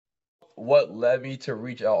what led me to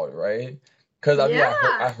reach out, right? Because I mean, I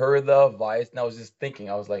Yeah. heard the advice, and I was just thinking,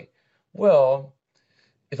 I was like, well,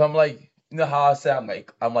 if I'm like, you know how I said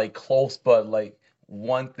I'm like close, but like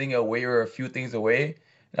one thing away or a few things away,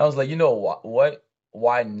 and I was like, you know what?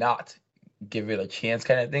 Why not give it a chance,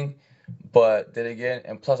 kind of thing. But then again,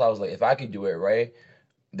 and plus, I was like, if I could do it, right,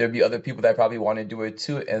 there'd be other people that probably want to do it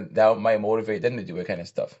too, and that might motivate them to do it, kind of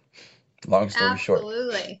stuff. Long story short,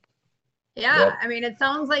 Absolutely. Yeah. yep. I mean, it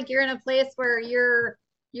sounds like you're in a place where you're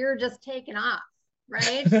just taking off,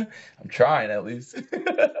 right? I'm trying at least.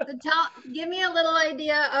 So give me a little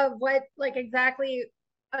idea of what, like, exactly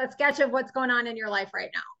a sketch of what's going on in your life right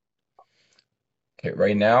now. Okay,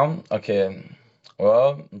 right now, okay.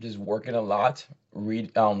 Well, I'm just working a lot,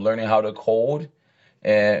 learning how to code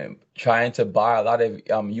and trying to buy a lot of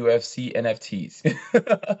UFC NFTs.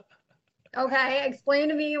 Okay, explain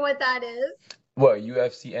to me what that is. What,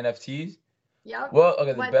 UFC NFTs? Yep. Well,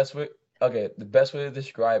 okay, What? the best way to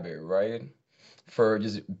describe it, right? For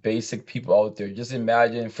just basic people out there, just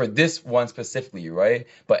imagine for this one specifically, right?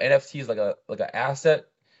 But NFT is like an asset.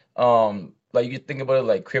 Like you can think about it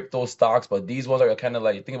like crypto stocks, but these ones are kind of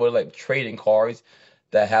like think about it like trading cards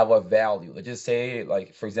that have a value. Let's just say,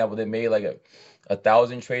 like for example, they made like a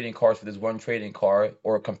thousand trading cards for this one trading card,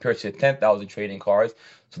 or compared to 10,000 trading cards.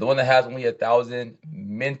 So the one that has only 1,000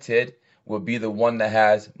 minted will be the one that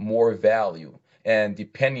has more value. And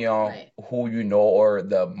depending on Right. who you know or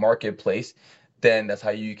the marketplace, then that's how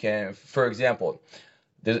you can. For example,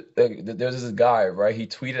 there's this guy, right? He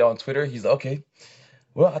tweeted on Twitter. He's like, okay,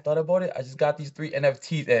 well, I thought about it. I just got these three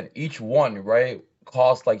NFTs, and each one, right,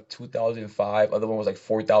 cost like 2,005. Other one was like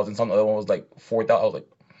 4,000. Some other one was like 4,000. I was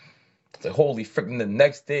like, holy frick! And the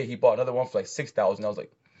next day, he bought another one for like 6,000. I was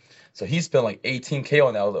like, so he spent like 18K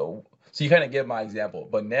on that. I was like, oh. So you kind of get my example.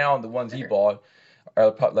 But now the ones he Sure. bought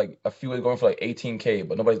are probably like a few is going for like 18K,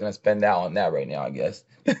 but nobody's gonna spend that on that right now, I guess.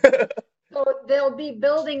 So they'll be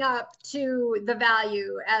building up to the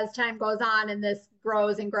value as time goes on and this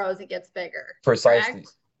grows and grows and gets bigger, Precisely.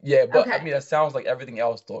 correct? Yeah, but I Okay. mean that sounds like everything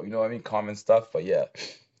else though, you know what I mean? Common stuff, but yeah.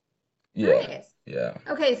 Yeah. Nice. Yeah.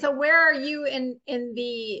 Okay, so where are you in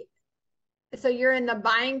the so you're in the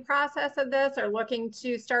buying process of this or looking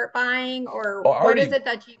to start buying or Oh, I what is already it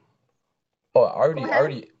that you oh, go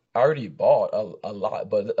ahead? I already bought a lot,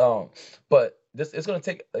 but this it's gonna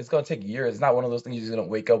take years. It's not one of those things you're just gonna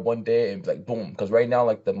wake up one day and be like boom, because right now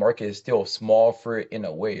like the market is still small for it in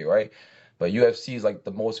a way, right? But UFC is like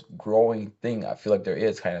the most growing thing I feel like there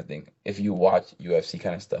is, kind of thing, if you watch UFC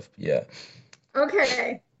kind of stuff. Yeah.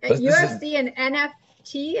 Okay. This is UFC and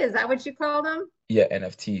NFT, is that what you call them? yeah,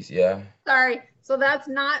 NFTs, yeah. Sorry. So that's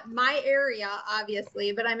not my area,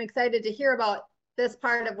 obviously, but I'm excited to hear about this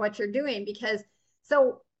part of what you're doing because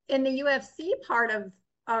so in the UFC part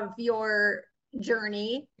of your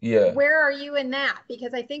journey, Yeah. where are you in that?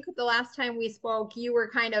 Because I think the last time we spoke, you were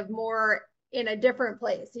kind of more in a different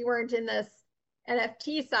place. You weren't in this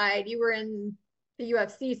NFT side, you were in the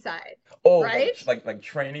UFC side, Oh, right? like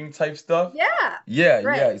training type stuff. Yeah. Yeah,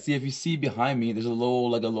 Right. yeah. See, if you see behind me, there's a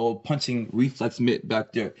little punching reflex mitt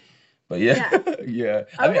back there. But yeah, Yeah. yeah.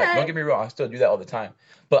 I mean, don't Okay. get me wrong, I still do that all the time.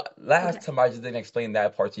 But last Okay. time I just didn't explain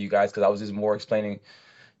that part to you guys because I was just more explaining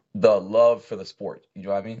the love for the sport. You know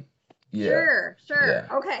what I mean? Yeah, Sure, sure.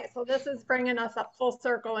 yeah, Okay, so this is bringing us up full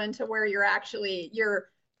circle into where your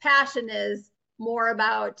passion is more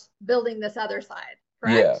about building this other side,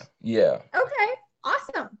 yeah, correct? yeah. Okay,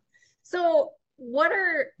 awesome. So, what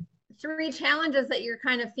are three challenges that you're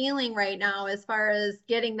kind of feeling right now as far as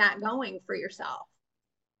getting that going for yourself?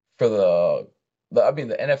 For I mean,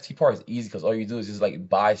 the NFT part is easy because all you do is just like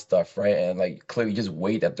buy stuff, right? And like clearly just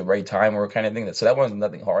wait at the right time or kind of thing. So that one's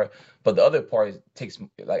nothing hard. But the other part takes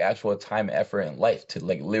like actual time, effort, and life to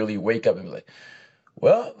like literally wake up and be like,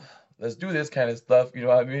 well, let's do this kind of stuff. You know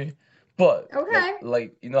what I mean? But Okay.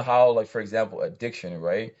 you know how like for example addiction,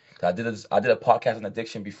 right? 'Cause I did a podcast on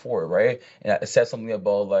addiction before, right? And I said something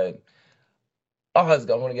about like oh, I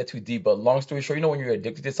don't want to get too deep, but long story short, you know, when you're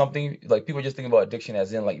addicted to something, like people just think about addiction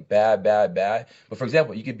as in like bad, bad, bad. But for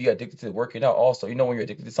example, you could be addicted to working out also. You know, when you're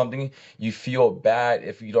addicted to something, you feel bad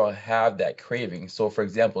if you don't have that craving. So for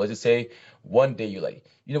example, let's just say one day you're like,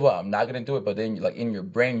 you know what, I'm not gonna do it, but then you like in your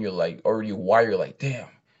brain, you're like already wired, like, damn,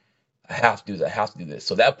 I have to do this, I have to do this.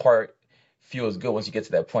 So that part feels good once you get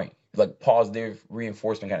to that point. Like positive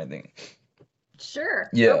reinforcement kind of thing. Sure.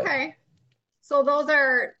 Yeah, Okay. So those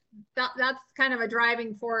are that's kind of a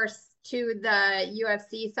driving force to the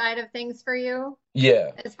UFC side of things for you,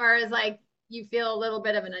 yeah, as far as like you feel a little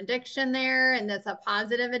bit of an addiction there, and that's a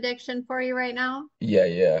positive addiction for you right now. yeah,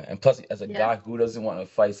 yeah. And plus, as a Yeah. guy who doesn't want to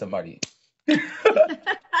fight somebody.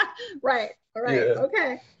 Right. All right. Yeah.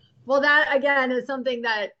 Okay. Well, that again is something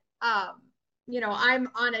that I'm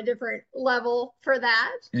on a different level for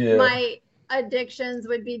that. Yeah, My addictions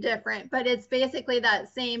would be different, but it's basically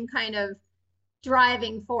that same kind of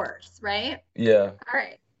driving force, right? yeah, All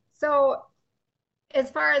right. So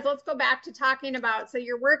as far as let's go back to talking about, so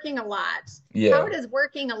you're working a lot. How yeah. does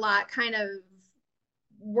working a lot kind of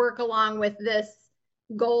work along with this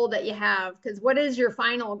goal that you have? Because what is your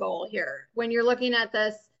final goal here when you're looking at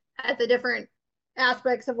this, at the different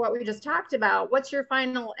aspects of what we just talked about? What's your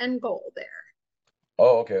final end goal there?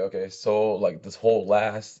 Oh, okay, okay. So like this whole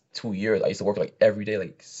last 2 years, I used to work like every day,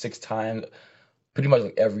 like 6 times, pretty much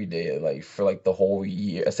like every day, like for like the whole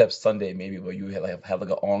year, except Sunday maybe, but you have like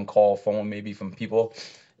an on-call phone maybe from people,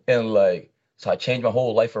 and like so I changed my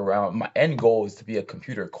whole life around. My end goal is to be a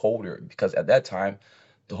computer coder because at that time,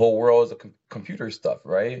 the whole world is a computer stuff,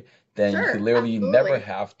 right? Then you could Sure, literally never absolutely.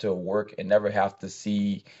 have to work and never have to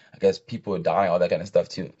see, I guess, people die, all that kind of stuff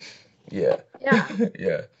too. Yeah, Yeah.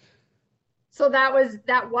 yeah. So that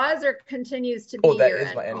was or continues to Oh, be that your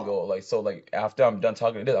is my end end goal. goal. Like so, like after I'm done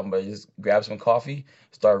talking to this, I'm gonna just grab some coffee,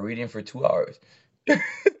 start reading for 2 hours.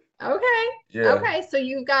 Okay. Yeah, Okay. So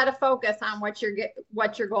you've got to focus on what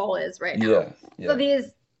your goal is right now. yeah, So yeah.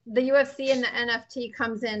 the UFC and the NFT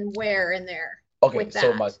comes in where in there Okay, with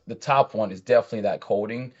so that? the top one is definitely that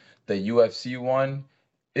coding. The UFC one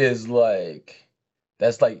is like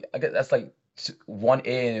that's like I guess that's like one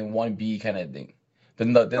A and one B kind of thing.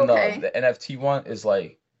 Okay. The NFT one is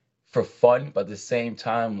like for fun, but at the same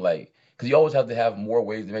time like because you always have to have more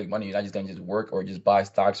ways to make money. You're not just gonna just work or just buy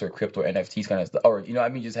stocks or crypto or NFTs kind of stuff, or you know what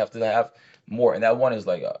I mean. You just have to have more. And that one is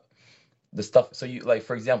like the stuff. So you like,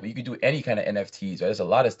 for example, you could do any kind of NFTs, right? There's a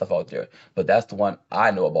lot of stuff out there, but that's the one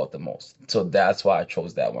I know about the most. So that's why I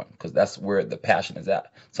chose that one because that's where the passion is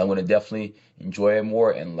at. So I'm gonna definitely enjoy it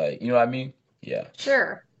more and like, you know what I mean? Yeah.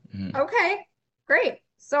 Sure. Hmm. Okay. Great.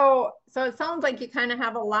 So it sounds like you kind of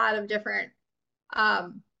have a lot of different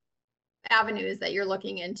um avenues that you're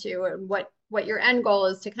looking into and what your end goal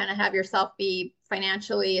is to kind of have yourself be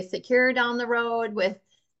financially secure down the road with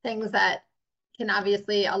things that can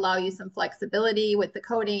obviously allow you some flexibility with the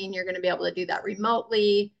coding. You're going to be able to do that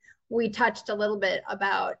remotely. We touched a little bit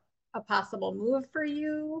about a possible move for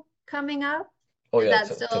you coming up. Oh Is yeah,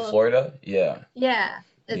 that to still, Florida. Yeah, yeah,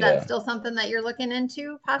 is that yeah, still something that you're looking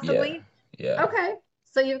into yeah, possibly? yeah. Okay.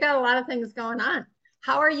 So you've got a lot of things going on.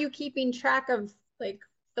 How are you keeping track of like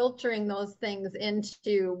filtering those things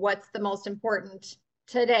into what's the most important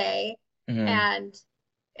today Hmm. and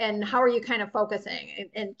and how are you kind of focusing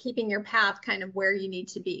and keeping your path kind of where you need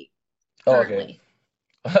to be Oh, okay. currently?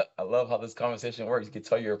 I love how this conversation works. You can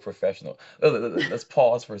tell you're a professional. Let's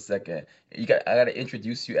pause for a second. I gotta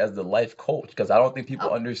introduce you as the life coach because I don't think people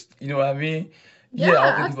Oh, understand. You know what I mean? Yeah, I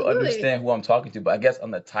don't yeah, think people absolutely. understand who I'm talking to. But I guess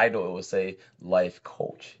on the title it will say life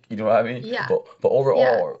coach. You know what I mean? Yeah. But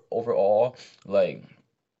Yeah. overall, like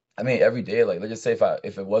I mean, every day, like let's just say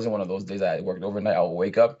if it wasn't one of those days I worked overnight, I would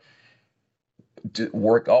wake up,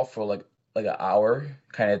 work out for like an hour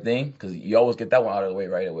kind of thing because you always get that one out of the way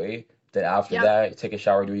right away. Then after Yep. that, take a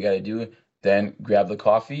shower, do what you gotta do. Then grab the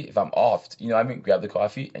coffee. If I'm off, you know what I mean? Grab the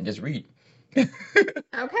coffee and just read.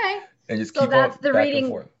 Okay. And just So keep that's on the back and reading,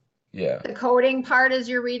 forth. Yeah. the coding part is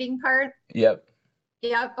your reading part. Yep.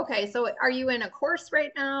 Yeah. Okay. So are you in a course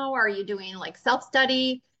right now? Are you doing like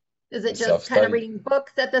self-study? Is it just kind of Self-study. reading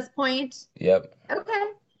books at this point? Yep. Okay.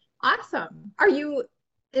 Awesome.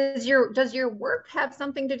 Does your work have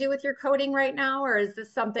something to do with your coding right now, or is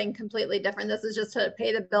this something completely different? This is just to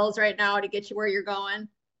pay the bills right now to get you where you're going.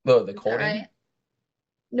 The Is that coding? right?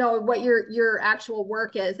 No, what your actual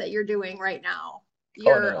work is that you're doing right now.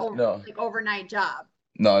 Oh no Your no no. like overnight job.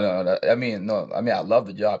 No. I mean no. I mean I love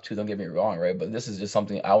the job too. Don't get me wrong, right? But this is just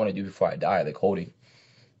something I want to do before I die. The coding.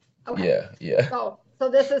 Okay. Yeah. Yeah. So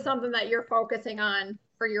this is something that you're focusing on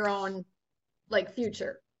for your own like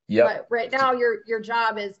future. Yep. But right now your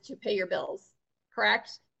job is to pay your bills,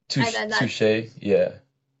 correct? And then that's Touche. Yeah.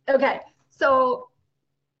 okay. So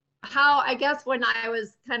how I guess when I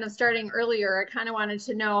was kind of starting earlier, I kind of wanted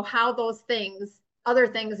to know how those things, other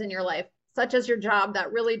things in your life, such as your job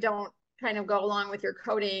that really don't kind of go along with your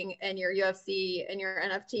coding and your UFC and your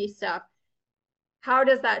NFT stuff, how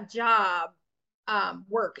does that job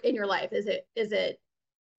work in your life? Is it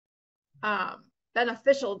um,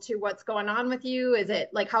 beneficial to what's going on with you? Is it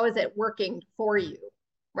like how is it working for you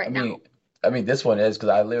I right now? mean, I mean, this one is because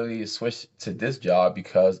I literally switched to this job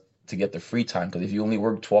because to get the free time. Because if you only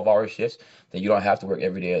work 12-hour shifts, then you don't have to work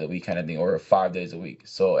every day of the week kind of thing, or 5 days a week.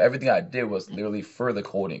 So everything I did was literally for the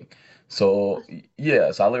coding. So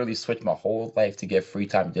yeah, so I literally switched my whole life to get free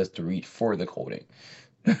time just to read for the coding.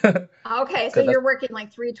 Okay, so Because that's you're working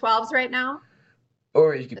like 312s right now?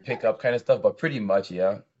 or you could pick up kind of stuff, but pretty much,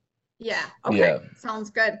 yeah. Yeah. Okay. Yeah. Sounds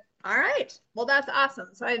good. All right. Well, that's awesome.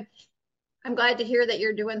 So I'm glad to hear that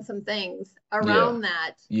you're doing some things Yeah. around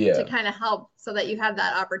that to Yeah. kind of help so that you have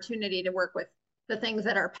that opportunity to work with the things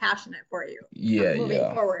that are passionate for you Yeah. moving Yeah.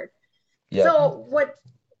 forward. Yep. So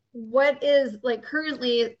what is like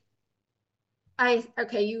currently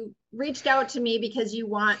okay, you reached out to me because you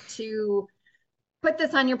want to put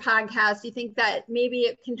this on your podcast. You think that maybe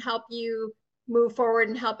it can help you move forward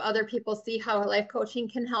and help other people see how life coaching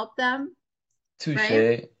can help them, right?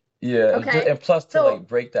 Touche. Yeah. And just Okay. and plus to So like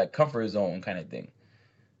break that comfort zone kind of thing.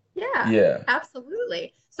 yeah, Yeah.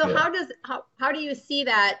 absolutely. So Yeah. how do you see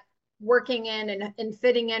that working in and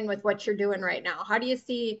fitting in with what you're doing right now? How do you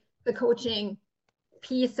see the coaching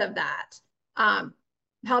piece of that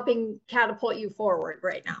helping catapult you forward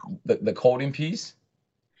right now? The coding piece.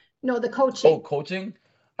 No, the Oh, coaching. coaching?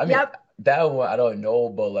 I mean, Yep. that one I don't know,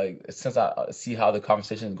 but like since I see how the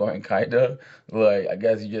conversation is going, kind of like I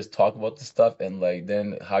guess you just talk about the stuff and like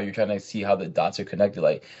then how you're trying to see how the dots are connected.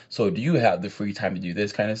 Like, so do you have the free time to do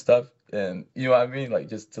this kind of stuff? And you know what I mean? Like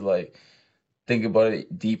just to like think about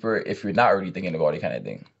it deeper if you're not already thinking about it, kind of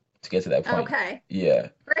thing, to get to that point. Okay. Yeah,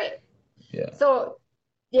 Great. yeah. So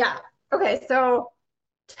yeah. Okay. So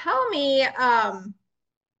tell me,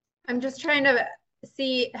 I'm just trying to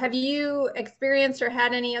see, have you experienced or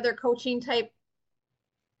had any other coaching type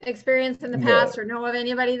experience in the No, past or know of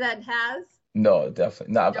anybody that has? no,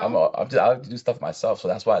 definitely. No, No? I'm just I like to do stuff myself, so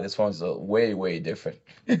that's why this one's way, way different.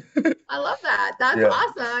 I love that. That's Yeah.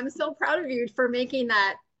 awesome. I'm so proud of you for making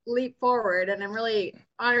that leap forward. And I'm really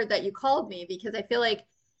honored that you called me because I feel like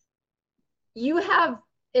you have,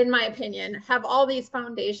 in my opinion, have all these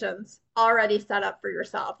foundations already set up for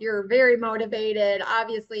yourself. You're very motivated.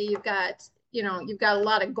 Obviously, you've got a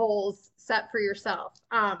lot of goals set for yourself.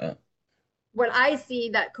 Uh, What I see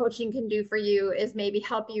that coaching can do for you is maybe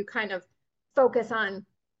help you kind of focus on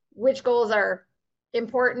which goals are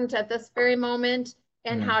important at this very moment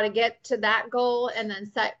and mm, how to get to that goal and then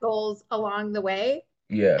set goals along the way.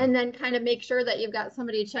 yeah. And then kind of make sure that you've got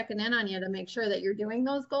somebody checking in on you to make sure that you're doing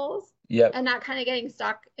those goals Yep. and not kind of getting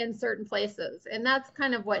stuck in certain places. And that's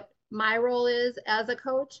kind of what my role is as a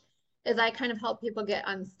coach is I kind of help people get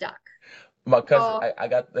unstuck. My cousin, So, I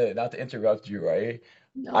got the, not to interrupt you, right?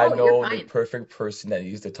 I no, you're know the fine. perfect person that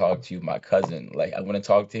needs to talk to you, my cousin. Like I'm gonna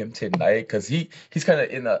talk to him tonight because he's kind of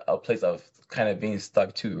in a place of kind of being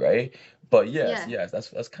stuck too, right? But yes, Yeah. yes,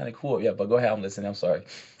 that's kind of cool. Yeah, but go ahead, I'm listening. I'm sorry.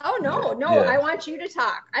 Oh, Yeah, no, no, yeah, I want you to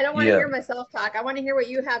talk. I don't want to yeah, hear myself talk. I want to hear what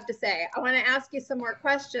you have to say. I want to ask you some more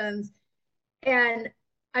questions. And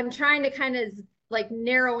I'm trying to kind of like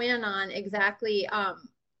narrow in on exactly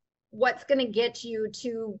what's going to get you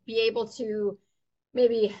to be able to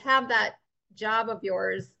maybe have that job of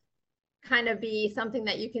yours kind of be something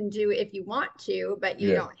that you can do if you want to, but you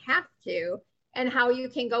yeah. don't have to, and how you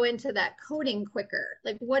can go into that coding quicker.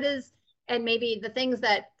 Like, what is, and maybe the things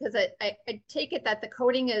that, because I take it that the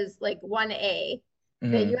coding is like 1A,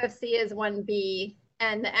 the Mm-hmm. UFC is 1B,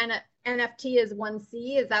 and the NFT is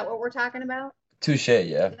 1C. Is that what we're talking about? Touche,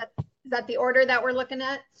 yeah, Is that the order that we're looking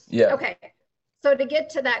at? yeah. Okay. So to get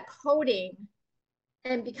to that coding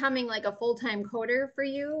and becoming like a full-time coder for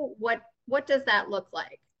you, what does that look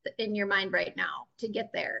like in your mind right now to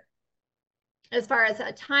get there? As far as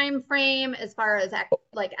a time frame, as far as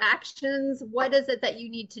like actions, what is it that you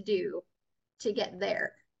need to do to get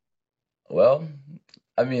there? Well,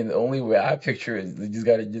 I mean, the only way I picture is you just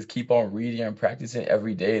gotta just keep on reading and practicing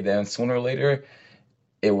every day. Then sooner or later,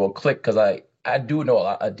 it will click because I do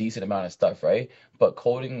know a decent amount of stuff, right? But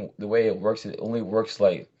coding, the way it works, it only works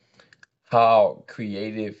like how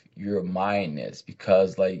creative your mind is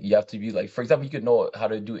because like you have to be like, for example, you could know how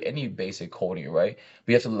to do any basic coding, right?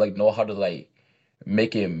 But you have to like know how to like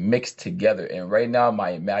make it mix together. And right now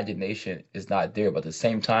my imagination is not there, but at the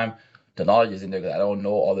same time the knowledge is in there because I don't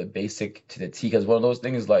know all the basic to the T. Because one of those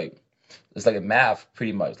things like it's like a math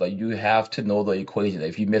pretty much. Like you have to know the equation.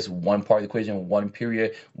 If you miss one part of the equation, one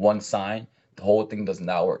period, one sign, the whole thing does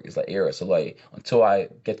not work. It's like error. So like until I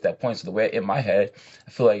get to that point, so the way in my head,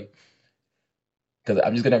 I feel like because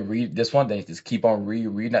I'm just gonna read this one, then just keep on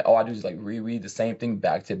rereading it. All I do is like reread the same thing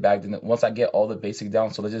back to back. Then once I get all the basic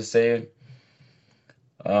down, so let's just say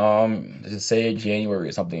January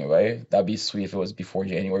or something, right? That'd be sweet if it was before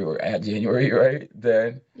January or at January, right?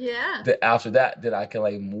 Yeah. Then after that, then I can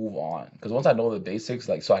like move on. Because once I know the basics,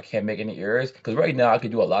 like so I can't make any errors. Because right now I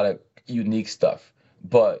could do a lot of unique stuff,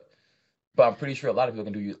 but I'm pretty sure a lot of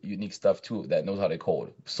people can do unique stuff too that knows how to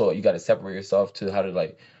code. So you got to separate yourself to how to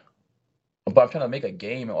like. But I'm trying to make a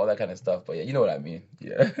game and all that kind of stuff. But yeah, you know what I mean.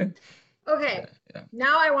 Yeah. Yeah. Okay. Yeah.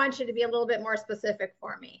 Now I want you to be a little bit more specific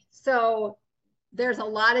for me. So there's a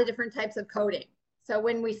lot of different types of coding. So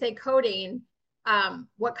when we say coding,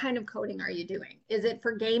 what kind of coding are you doing? Is it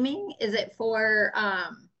for gaming? Is it for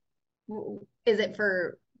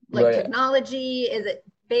like Right. technology? Is it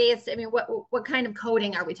based? I mean, what kind of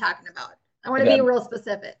coding are we talking about? I want to be Again, real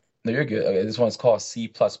specific. no, you're good. Okay, this one's called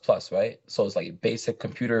C++, right? So it's like basic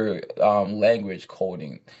computer language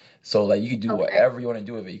coding. So like you can do Okay. whatever you want to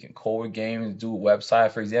do with it. You can code games, do a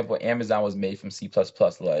website. For example, Amazon was made from C++.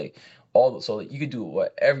 Like so like, you could do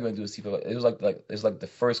whatever you want to do with C++. It was like the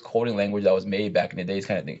first coding language that was made back in the days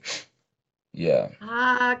kind of thing. Yeah.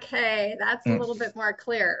 Okay, that's a Mm, little bit more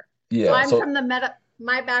clear. So yeah. I'm So from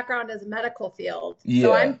my background is medical field.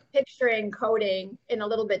 So yeah. I'm picturing coding in a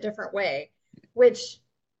little bit different way, which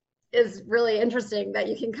is really interesting that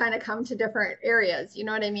you can kind of come to different areas. You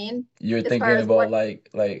know what I mean? You're As far thinking as about what like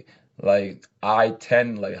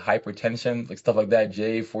I-10, like hypertension, like stuff like that,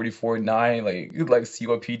 J44-9, like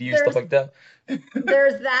COPD and stuff there's like that.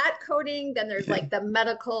 there's that coding, then there's Yeah. like the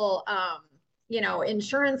medical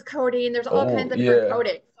insurance coding. There's all Oh, kinds of different yeah.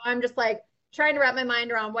 coding. So I'm just like trying to wrap my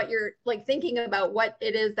mind around what you're like thinking about what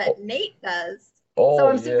it is that Oh, Nate does. So oh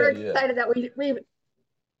I'm yeah, super yeah. excited that we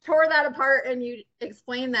tore that apart and you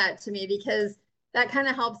explained that to me because that kind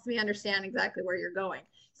of helps me understand exactly where you're going.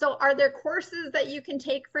 So are there courses that you can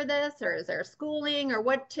take for this, or is there schooling, or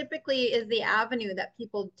what typically is the avenue that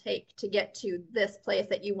people take to get to this place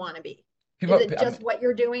that you want to be? Is People, it I mean, just what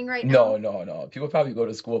you're doing right no, now? no, no. People probably go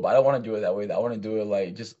to school, but I don't want to do it that way. I want to do it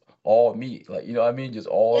like just all me, like you know what I mean, just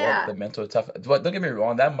all like Yeah. the mental stuff. But don't get me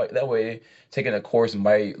wrong, that way taking a course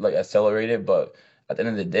might like accelerate it. But at the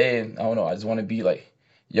end of the day, I don't know. I just want to be like,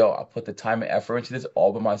 yo, I put the time and effort into this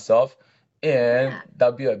all by myself, and Yeah.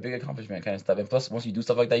 that'd be a big accomplishment kind of stuff. And plus, once you do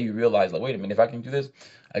stuff like that, you realize like, wait a minute, if I can do this,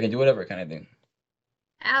 I can do whatever kind of thing.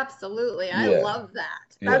 Absolutely. I Yeah, love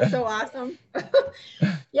that. That's yeah. so awesome.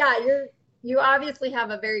 Yeah, you obviously have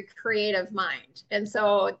a very creative mind. And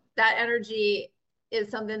so that energy is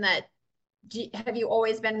something that have you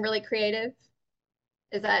always been really creative?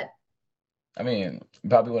 Is that I mean,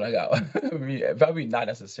 probably when I got, I mean, probably not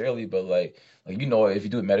necessarily, but like if you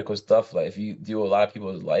do medical stuff, like if you deal with a lot of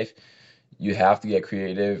people's life, you have to get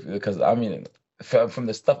creative because I mean, from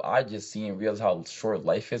the stuff I just seen, realize how short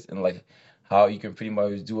life is and like how you can pretty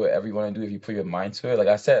much do whatever you want to do if you put your mind to it. Like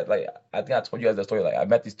I said, like I think I told you guys that story. Like I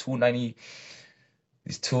met these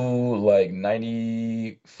two like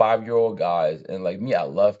 95-year-old guys, and like me, I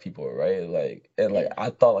love people, right? Like yeah. I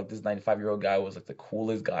thought like this 95-year-old guy was like the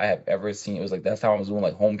coolest guy I have ever seen. It was like that's how I was doing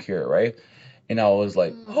like home care, right? And I was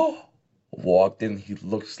like, Mm, oh, walked in, he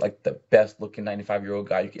looks like the best looking 95-year-old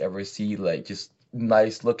guy you could ever see, like just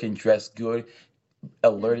nice looking, dressed good,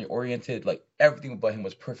 alerting mhm. oriented, like everything about him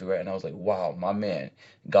was perfect, right? And I was like, wow, my man,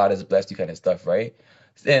 God has blessed you kind of stuff, right?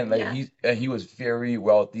 And like Yeah. he was very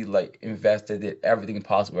wealthy, like invested in everything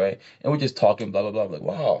possible, right? And we're just talking, blah blah blah. I'm like,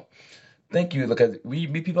 wow, thank you. Because we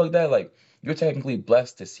meet people like that, like you're technically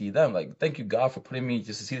blessed to see them. Like, thank you, God, for putting me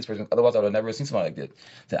just to see this person. Otherwise, I would have never seen someone like this.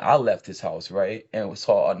 Then I left his house, right? And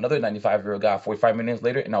saw another 95-year-old guy 45 minutes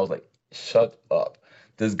later, and I was like, shut up.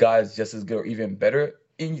 This guy is just as good or even better.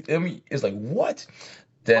 And I mean, it's like, what?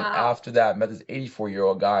 Then Wow. after that, I met this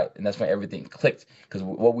 84-year-old guy, and that's when everything clicked. Because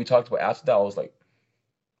what we talked about after that, I was like,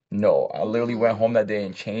 no, I literally went home Mm. that day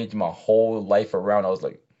and changed my whole life around. I was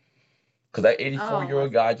like, because that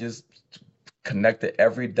 84-year-old Oh, guy just connected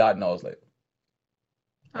every dot, and I was like,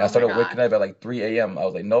 and I oh my started waking gosh. up at like 3 a.m. I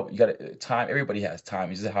was like, nope, you got to time. Everybody has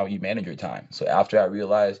time. It's just how you manage your time. So after I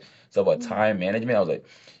realized it's about time Mm. management, I was like,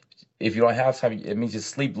 if you don't have time, it means just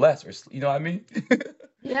sleep less, or you know what I mean?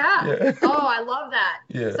 Yeah. Yeah, Oh, I love that.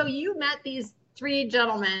 yeah, So you met these three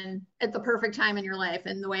gentlemen at the perfect time in your life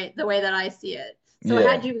and the way that I see it. So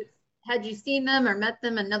yeah, had you seen them or met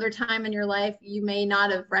them another time in your life, you may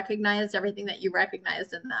not have recognized everything that you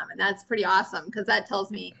recognized in them. And that's pretty awesome because that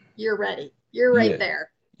tells me you're ready. You're right yeah,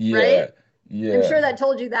 there, right? yeah, I'm yeah. sure that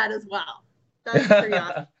told you that as well. That's pretty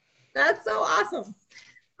awesome. That's so awesome.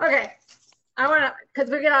 Okay. I want to,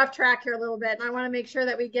 because we get off track here a little bit, and I want to make sure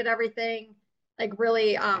that we get everything like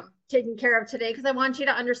really taken care of today because I want you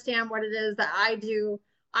to understand what it is that I do.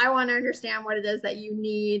 I want to understand what it is that you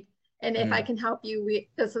need. And if I Mm, can help you,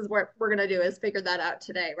 this is what we're going to do is figure that out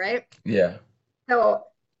today, right? yeah, So,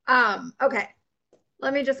 okay.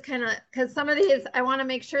 Let me just kind of, because some of these, I want to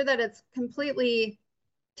make sure that it's completely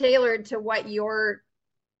tailored to what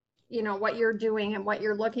what you're doing and what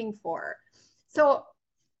you're looking for. So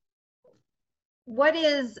what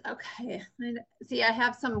is okay? See, I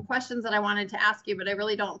have some questions that I wanted to ask you, but I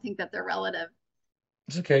really don't think that they're relative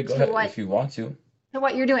it's okay. Go to ahead what if you want to.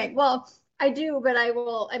 you're doing. Well, I do, but I'm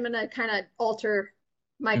going to kind of alter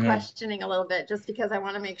my Hmm. questioning a little bit just because I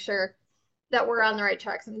want to make sure. that we're on the right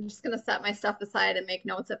track. So I'm just going to set my stuff aside and make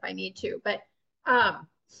notes if I need to. But all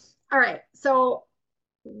right. So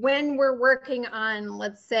when we're working on,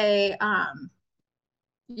 let's say,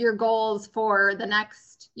 your goals for the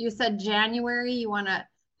next, you said January, you want to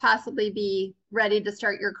possibly be ready to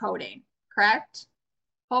start your coding, correct?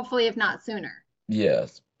 Hopefully, if not sooner.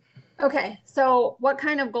 Yes. Okay, so what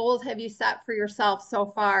kind of goals have you set for yourself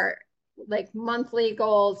so far? Like monthly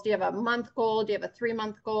goals? Do you have a month goal? Do you have a 3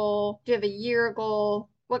 month goal? Do you have a year goal?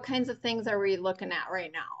 What kinds of things are we looking at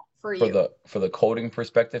right now for For you? the coding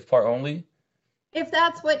perspective part only? If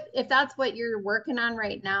that's what you're working on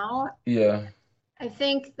right now, Yeah. I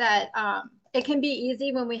think that it can be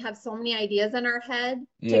easy when we have so many ideas in our head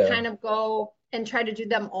to Yeah. kind of go and try to do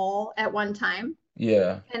them all at one time,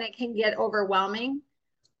 Yeah. and it can get overwhelming.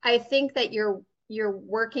 I think that you're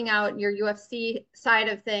working out your UFC side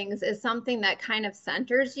of things is something that kind of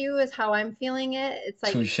centers you, is how I'm feeling it. It's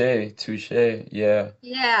like, Touche. Touche. Yeah.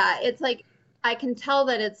 yeah, it's like I can tell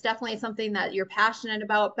that it's definitely something that you're passionate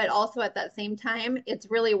about, but also at that same time, it's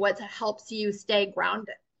really what helps you stay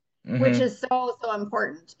grounded, which Mm-hmm. is so, so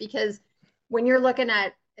important because when you're looking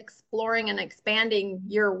at exploring and expanding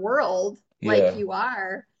your world like Yeah. you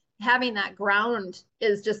are, having that ground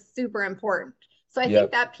is just super important. So I think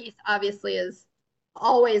Yep. that piece obviously is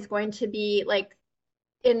always going to be like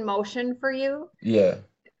in motion for you. Yeah.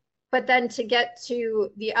 But then to get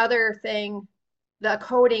to the other thing, the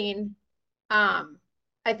coding, um,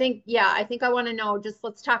 I think I want to know, just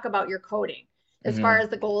let's talk about your coding as far Mm-hmm. as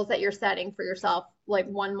the goals that you're setting for yourself, like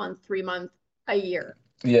 1 month, 3 month, a year.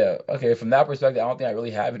 Yeah. Okay. From that perspective, I don't think I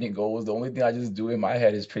really have any goals. The only thing I just do in my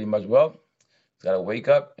head is pretty much, well, gotta wake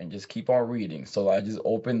up and just keep on reading. So I just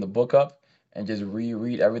open the book up and just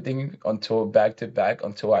reread everything until back to back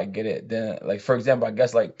until I get it. Then, like for example, I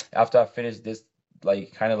guess like after I finish this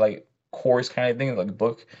like kind of like course kind of thing, like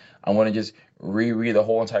book, I want to just reread the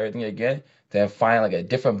whole entire thing again. Then find like a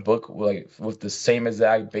different book with the same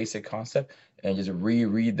exact basic concept and just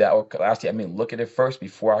reread that. Or actually, I mean, look at it first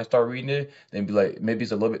before I start reading it. Then be like, maybe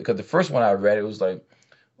it's a little bit because the first one I read, it was like,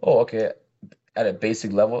 oh, okay, at a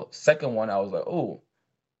basic level. Second one, I was like, oh,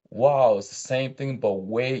 wow, it's the same thing, but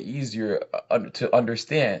way easier to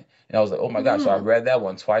understand. And I was like, oh my gosh, so I Mm, read that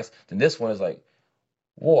one twice. Then this one is like,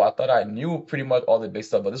 whoa, I thought I knew pretty much all the basic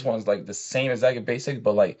stuff, but this one's like the same exact basic,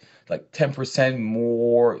 but like 10%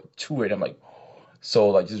 more to it. I'm like, so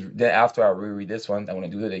like just then after I reread this one, I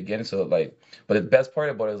want to do it again. So like, but the best part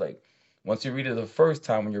about it is like once you read it the first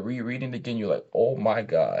time, when you're rereading it again, you're like, oh my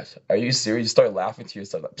gosh, are you serious? You start laughing to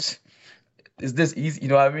yourself like, is this easy? You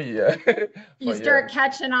know what I mean? Yeah. you But yeah. start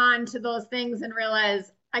catching on to those things and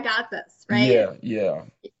realize I got this, right? Yeah, yeah.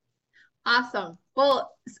 Awesome.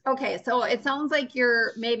 Well, okay, so it sounds like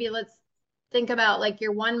you're maybe let's think about like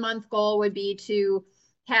your 1 month goal would be to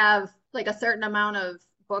have like a certain amount of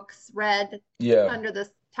books read Yeah. under this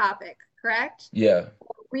topic, correct? Yeah.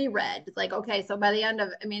 Reread. Like, okay, so by the end of,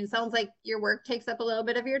 I mean, it sounds like your work takes up a little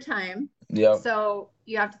bit of your time. Yeah. So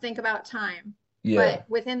you have to think about time. Yeah. But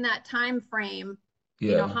within that time frame,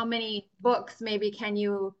 Yeah. how many books maybe can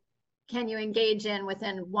you engage in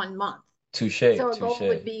within 1 month? Touche, So a goal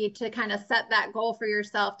would touche. be to kind of set that goal for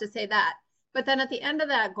yourself to say that. But then at the end of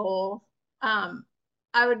that goal, um,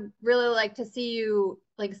 I would really like to see you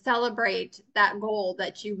like celebrate that goal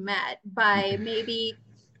that you met by maybe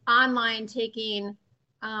online taking,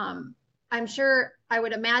 um, I'm sure I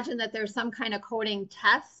would imagine that there's some kind of coding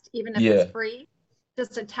test, even if it's Yeah. free,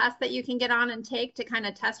 just a test that you can get on and take to kind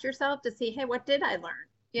of test yourself to see, hey, what did I learn?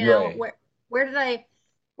 Right.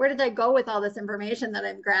 Where did I go with all this information that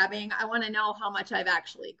I'm grabbing? I want to know how much I've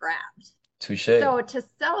actually grabbed. Touche. So to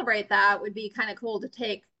celebrate that would be kind of cool to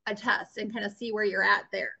take a test and kind of see where you're at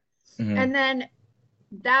there. Hmm. And then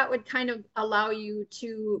that would kind of allow you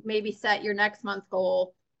to maybe set your next month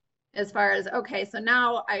goal as far as, okay, so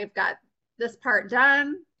now I've got this part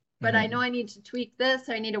done, but I know Hmm. I need to tweak this,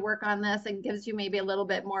 or I need to work on this, and gives you maybe a little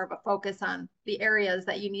bit more of a focus on the areas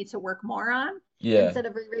that you need to work more on Yeah. instead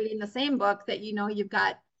of rereading the same book that you've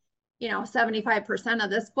got 75% of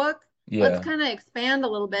this book. Let's Yeah. kind of expand a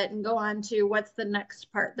little bit and go on to what's the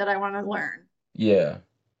next part that I want to learn, Yeah.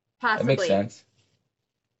 That makes possibly. sense.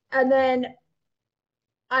 And then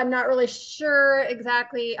I'm not really sure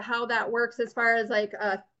exactly how that works as far as like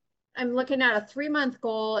I'm looking at a 3 month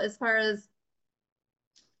goal as far as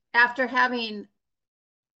after having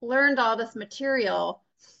learned all this material,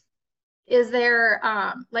 is there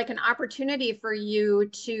like an opportunity for you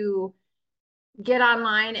to get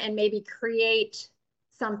online and maybe create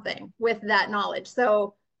something with that knowledge?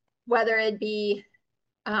 So whether it be,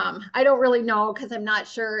 I don't really know because I'm not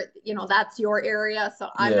sure, that's your area. So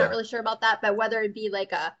I'm not Yeah. really sure about that. But whether it be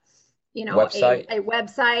like Website. a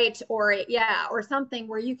website or or something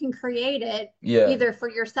where you can create it Yeah. either for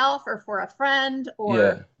yourself or for a friend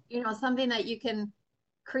or, Yeah. something that you can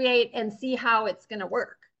create and see how it's going to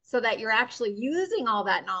work so that you're actually using all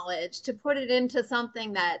that knowledge to put it into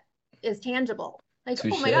something that is tangible. Like,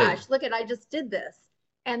 oh my Touche. gosh, look at, I just did this.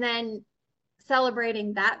 And then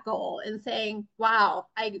celebrating that goal and saying, wow,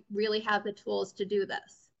 I really have the tools to do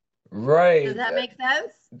this. Does Right. that make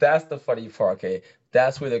sense? That's the funny part. Okay.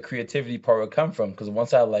 That's where the creativity part would come from. Because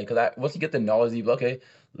once you get the knowledge, you be like, okay,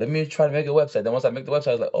 let me try to make a website. Then once I make the website,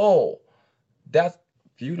 I was like, oh, that's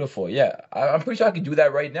beautiful. Yeah. I'm pretty sure I can do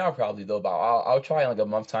that right now, probably though. But I'll try in like a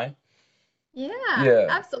month time. Yeah, Yeah.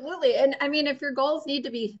 absolutely. And I mean, if your goals need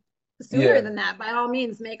to be sooner Yeah. than that, by all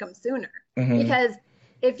means, make them sooner. Hmm. Because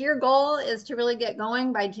if your goal is to really get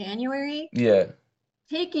going by January, Yeah.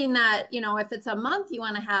 taking that, if it's a month you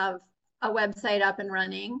want to have a website up and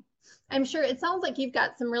running, I'm sure it sounds like you've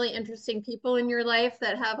got some really interesting people in your life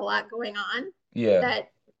that have a lot going on Yeah.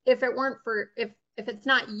 that if it weren't for if it's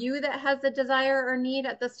not you that has the desire or need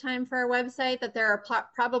at this time for a website, that there are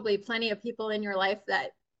probably plenty of people in your life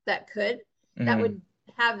that Hmm. would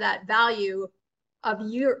have that value of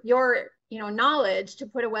your knowledge to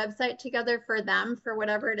put a website together for them for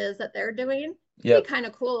whatever it is that they're doing. It'd be Yep. kind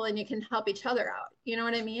of cool and you can help each other out. You know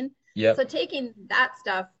what I mean? So Yep. taking that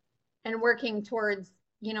stuff and working towards,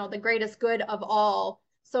 the greatest good of all.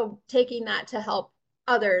 So taking that to help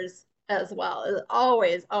others as well is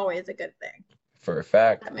always, always a good thing. For a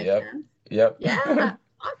fact. That makes Yep. sense. Yep. Yeah.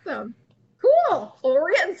 Awesome. Cool. Well,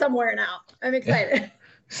 we're getting somewhere now. I'm excited.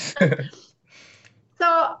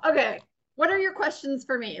 So, okay, what are your questions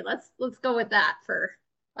for me? Let's go with that for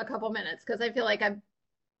a couple minutes because I feel like I've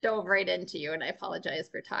dove right into you and I apologize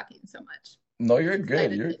for talking so much. No, I'm you're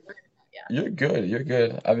good. excited to You're learn about you. you're good. You're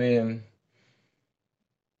good. I mean,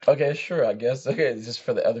 okay, sure, I guess. Okay, just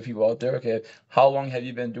for the other people out there. Okay, how long have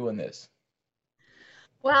you been doing this?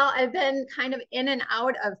 Well, I've been kind of in and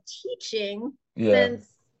out of teaching Yeah.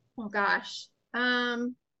 since, oh gosh,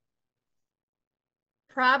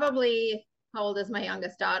 probably how old is my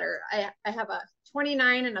youngest daughter? I have a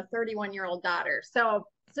 29 and a 31-year-old daughter. So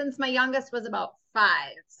since my youngest was about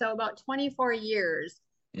 5, so about 24 years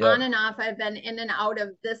on Yep. and off, I've been in and out of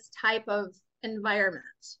this type of environment.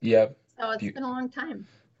 Yep. So it's Be been a long time.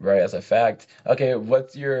 right, as a fact. Okay,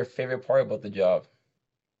 what's your favorite part about the job?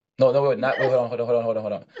 No, no, wait, not wait, This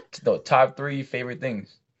hold on. No, top three favorite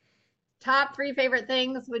things. top 3 favorite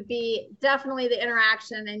things would be definitely the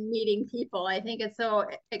interaction and meeting people. I think it's so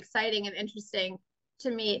exciting and interesting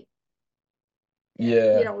to meet,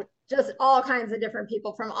 Yeah. just all kinds of different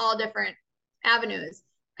people from all different avenues.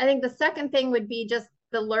 I think the second thing would be just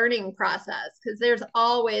the learning process because there's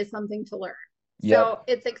always something to learn. Yep. So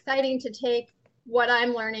it's exciting to take what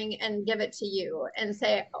I'm learning and give it to you and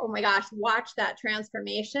say, oh my gosh, watch that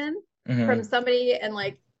transformation from Hmm. somebody and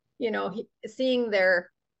seeing their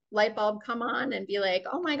light bulb come on and be like,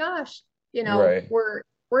 oh my gosh, Right.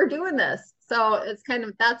 we're doing this. So it's kind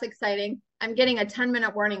of that's exciting. I'm getting a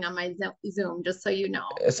 10-minute warning on my Zoom, just so you know.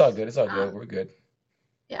 It's all good. It's all good. Um, We're good.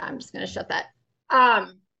 yeah, I'm just gonna shut that.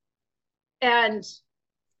 Um, and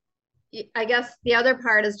I guess the other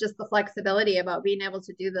part is just the flexibility about being able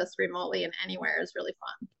to do this remotely and anywhere is really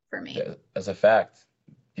fun for me. As a fact.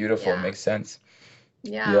 Beautiful. Yeah, Makes sense.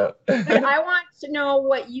 yeah. Yeah. But I want to know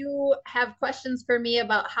what you have questions for me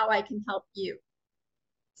about how I can help you.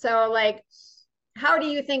 So, like, how do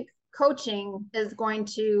you think coaching is going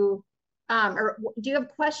to, or do you have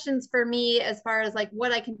questions for me as far as like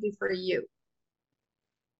what I can do for you?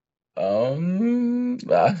 I don't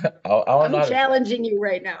know I'm how to. challenging you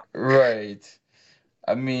right now. Right.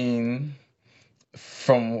 I mean,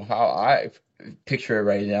 from how I picture it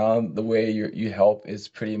right now, the way you help is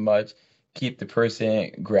pretty much keep the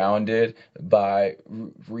person grounded by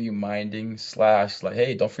reminding slash like,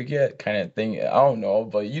 hey, don't forget kind of thing. I don't know,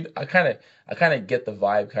 but I kind of get the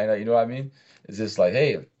vibe, kind of, you know what I mean? It's just like,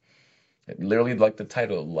 hey, literally like the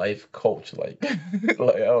title, life coach, like,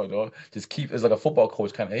 like I don't know, just keep it's like a football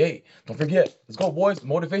coach kind of, hey, don't forget, let's go, boys,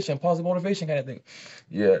 motivation, positive motivation kind of thing.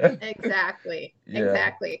 Yeah, Exactly. yeah.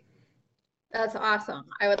 Exactly. That's awesome.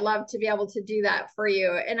 I would love to be able to do that for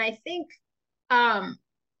you. And I think um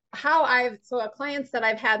clients that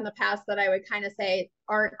I've had in the past that I would kind of say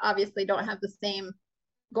aren't obviously don't have the same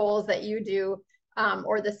goals that you do,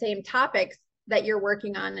 or the same topics that you're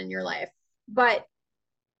working on in your life. But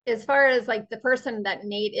as far as like the person that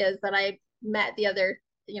Nate is that I met the other,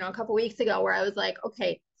 a couple weeks ago, where I was like,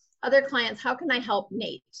 okay, other clients, how can I help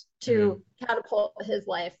Nate Hmm. to catapult his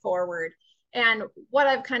life forward? And what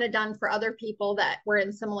I've kind of done for other people that were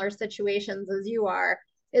in similar situations as you are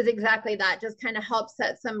is exactly that. Just kind of help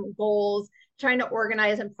set some goals, trying to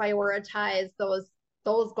organize and prioritize those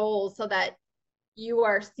goals so that you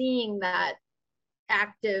are seeing that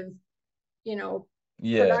active, you know,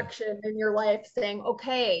 Yeah. production in your life saying,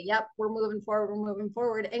 okay, yep, we're moving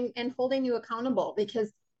forward, and holding you accountable,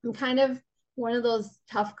 because I'm kind of one of those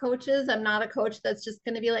tough coaches. I'm not a coach that's just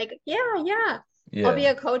going to be like, yeah, yeah. I'll be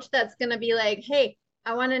Yeah. a coach that's going to be like, hey,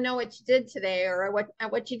 I want to know what you did today, or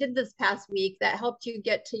what you did this past week that helped you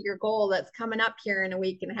get to your goal that's coming up here in a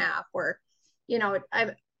week and a half. Or,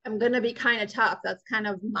 I'm going to be kind of tough. That's kind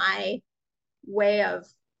of my way of,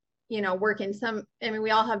 working.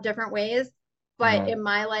 We all have different ways, but Uh-huh. in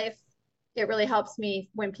my life, it really helps me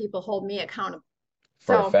when people hold me accountable.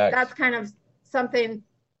 For a So fact. that's kind of something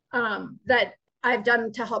that I've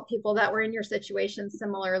done to help people that were in your situation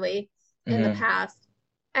similarly in the Hmm. past.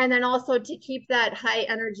 And then also to keep that high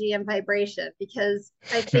energy and vibration, because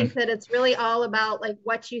I think that it's really all about like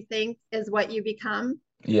what you think is what you become.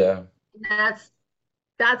 Yeah. And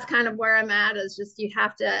that's kind of where I'm at, is just you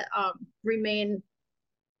have to remain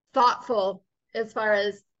thoughtful as far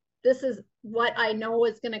as this is what I know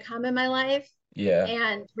is going to come in my life, Yeah.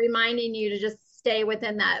 and reminding you to just stay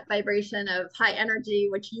within that vibration of high energy,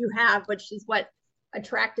 which you have, which is what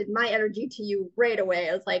attracted my energy to you right away.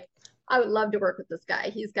 I was like, I would love to work with this guy.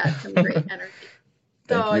 He's got some great energy.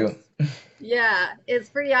 Thank So you. yeah, it's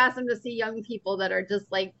pretty awesome to see young people that are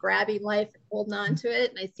just like grabbing life and holding on to it.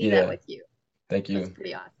 And I see that Yeah. with you. Thank That's you.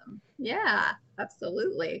 pretty awesome. Yeah,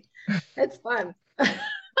 absolutely. It's fun.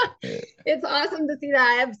 Yeah. It's awesome to see that.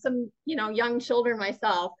 I have some, young children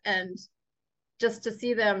myself, and just to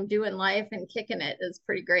see them doing life and kicking it is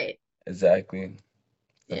pretty great. Exactly.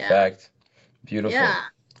 The Yeah. fact. Beautiful. Yeah.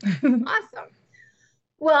 Awesome.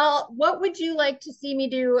 Well, what would you like to see me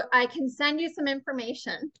do? I can send you some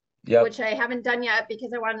information, Yep. which I haven't done yet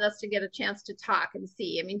because I wanted us to get a chance to talk and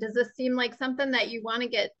see. Does this seem like something that you want to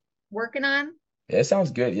get working on? Yeah, it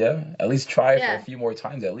sounds good. Yeah. At least try it for a Yeah. few more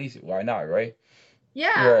times at least. Why not, right?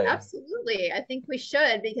 Yeah, Right. absolutely. I think we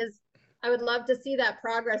should, because I would love to see that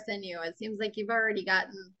progress in you. It seems like you've already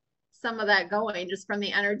gotten some of that going just from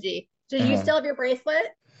the energy. Did you Uh-huh. still have your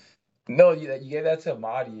bracelet? No, you gave that to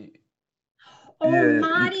Madi. Oh, Yeah,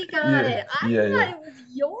 Marty got yeah, it. I yeah, yeah. thought it was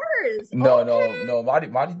yours. No, no, Okay. no.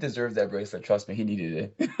 Madi deserves that bracelet. Trust me, he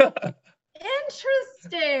needed it.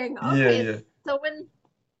 Interesting. Yeah, Okay. yeah. So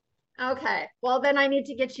okay. Well, then I need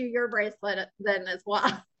to get you your bracelet then as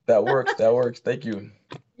well. That works. That works. Thank you.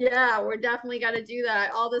 Yeah, we're definitely got to do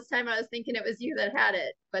that. All this time I was thinking it was you that had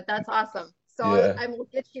it, but that's awesome. So Yeah. I will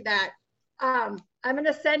get you that. I'm going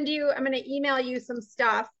to email you some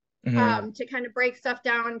stuff Hmm. to kind of break stuff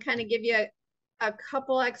down, kind of give you a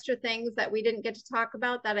couple extra things that we didn't get to talk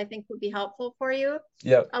about that I think would be helpful for you,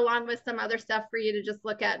 Yep. along with some other stuff for you to just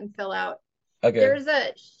look at and fill out. Okay. There's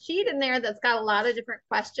a sheet in there that's got a lot of different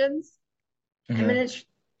questions. I'm Hmm. going to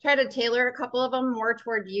try to tailor a couple of them more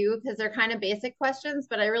toward you because they're kind of basic questions,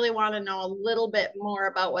 but I really want to know a little bit more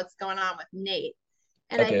about what's going on with Nate.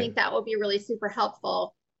 And I Okay. think that will be really super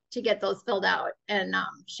helpful to get those filled out and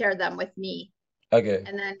share them with me. Okay.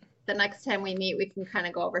 And then the next time we meet, we can kind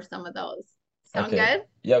of go over some of those. Sound Okay. good?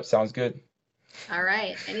 Yep. Sounds good. All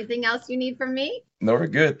right. Anything else you need from me? No, we're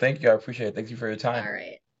good. Thank you. I appreciate it. Thank you for your time. All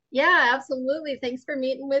right. Yeah, absolutely. Thanks for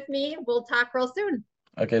meeting with me. We'll talk real soon.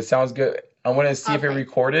 Okay. Sounds good. I want to see if it Okay.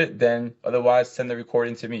 recorded, then otherwise send the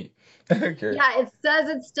recording to me. Okay. Yeah, it says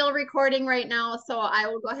it's still recording right now, so I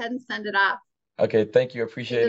will go ahead and send it off. Okay. Thank you. Appreciate it.